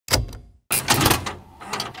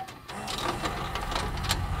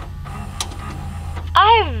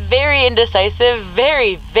very indecisive,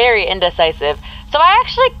 very, very indecisive. So I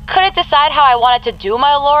actually couldn't decide how I wanted to do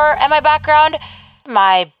my lore and my background.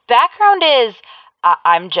 My background is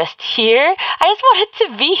I'm just here. I just wanted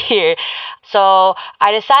to be here. So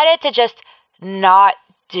I decided to just not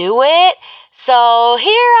do it. So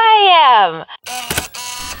here I am.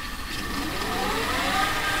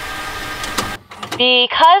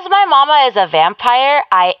 Because my mama is a vampire,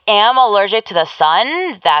 I am allergic to the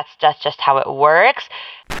sun. That's just how it works.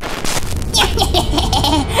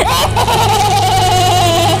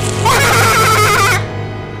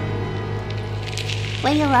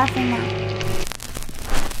 What are you laughing at?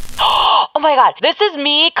 Oh my god, this is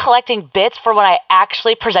me collecting bits for when I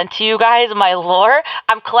actually present to you guys my lore.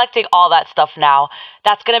 I'm collecting all that stuff now.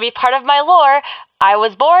 That's gonna be part of my lore. I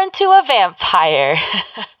was born to a vampire.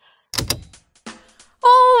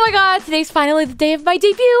 Oh my god, today's finally the day of my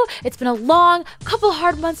debut. It's been a long, couple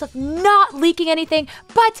hard months of not leaking anything,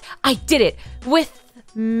 but I did it with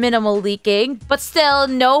minimal leaking, but still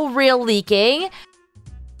no real leaking.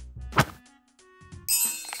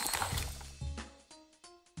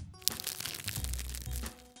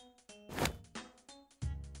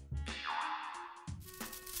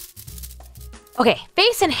 Okay,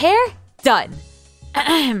 face and hair, done.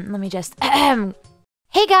 Let me just...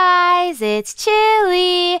 Hey guys, it's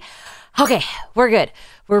Chilly. Okay, we're good.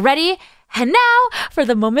 We're ready. And now for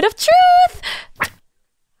the moment of truth.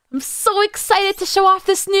 I'm so excited to show off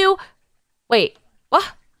this new... Wait,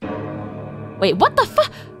 what? Wait, what the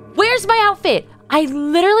fuck? Where's my outfit? I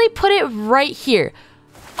literally put it right here.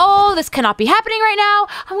 Oh, this cannot be happening right now.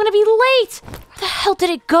 I'm gonna be late. Where the hell did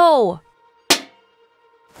it go?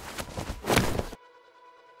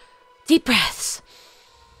 Deep breaths.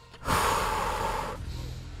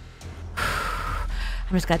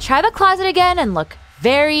 I'm just gonna try the closet again and look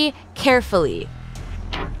very carefully.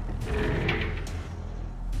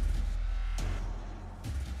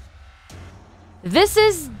 This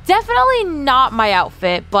is definitely not my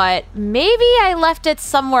outfit, but maybe I left it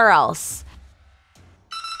somewhere else.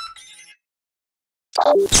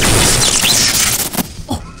 Oh,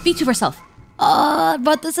 Vtuber self.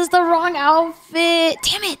 But this is the wrong outfit.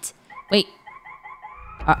 Damn it. Wait.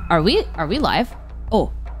 Are we live?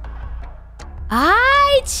 Oh.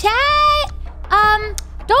 Hi, chat!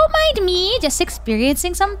 Don't mind me, just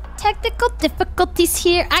experiencing some technical difficulties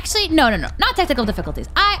here. Actually, no, not technical difficulties.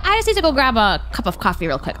 I just need to go grab a cup of coffee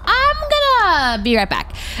real quick. I'm gonna be right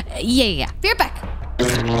back. Yeah, be right back.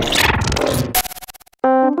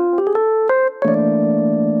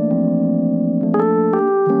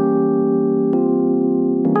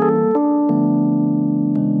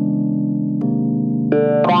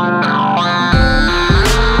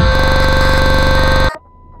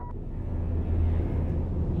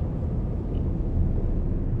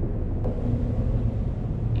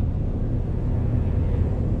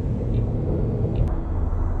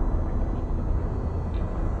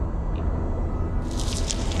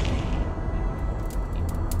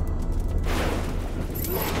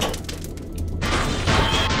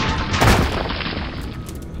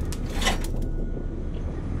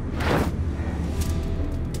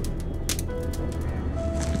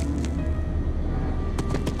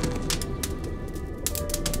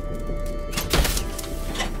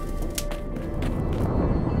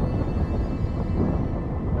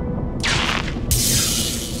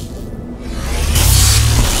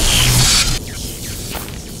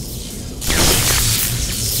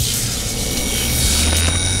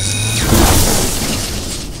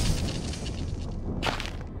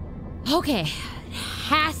 Okay, it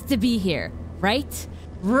has to be here, right?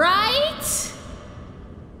 Right?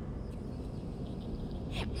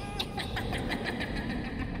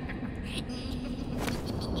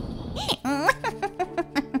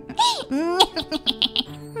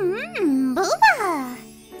 Booba!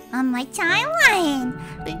 On my timeline!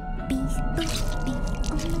 Boobies on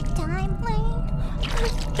my timeline!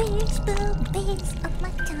 Boobies on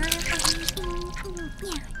my timeline!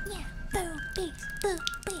 Yeah, boobies.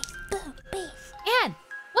 Anne,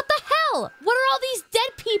 what the hell? What are all these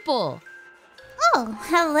dead people? Oh,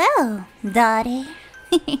 hello, Daddy.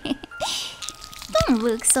 Don't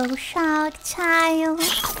look so shocked, child.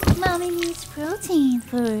 Mommy needs protein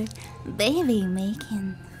for baby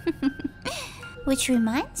making. Which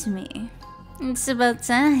reminds me, it's about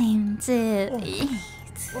time to eat.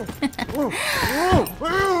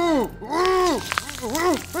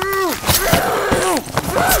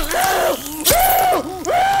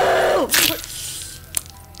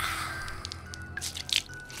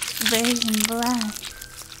 Virgin blood.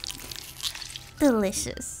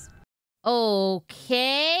 Delicious.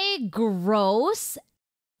 Okay, gross.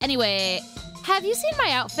 Anyway, have you seen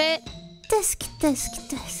my outfit? Dusk, dusk,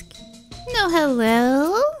 dusk. No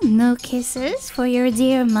hello, no kisses for your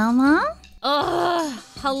dear mama? Ugh,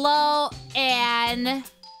 hello, Anne.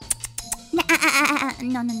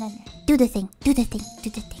 No. Do the thing.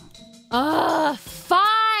 Ugh,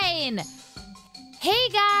 fine. Hey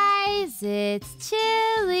guys, it's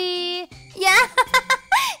Chilly. Yeah,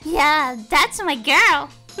 yeah, that's my girl.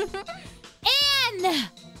 Anne,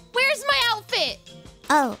 where's my outfit?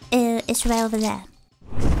 Oh, it's right over there.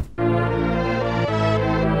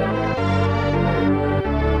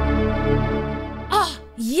 Oh,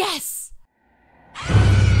 yes.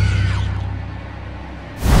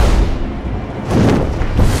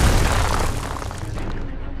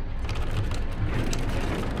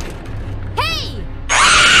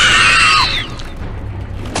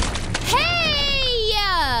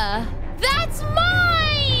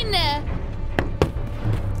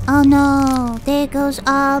 Oh no, there goes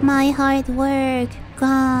all my hard work.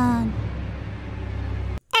 Gone.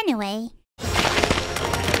 Anyway.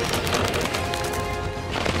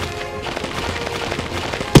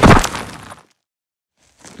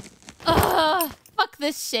 Ugh, fuck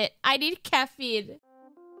this shit. I need caffeine.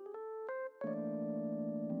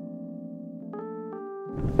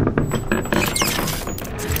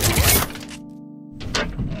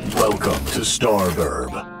 Welcome to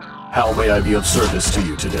Starburb. How may I be of service to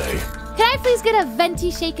you today? Can I please get a venti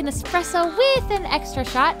shaken espresso with an extra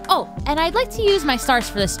shot? Oh, and I'd like to use my stars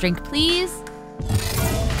for this drink, please.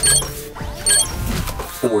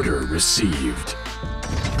 Order received.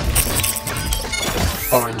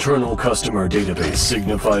 Our internal customer database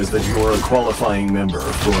signifies that you are a qualifying member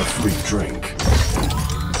for a free drink.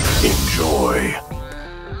 Enjoy.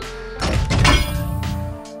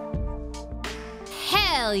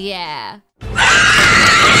 Hell yeah.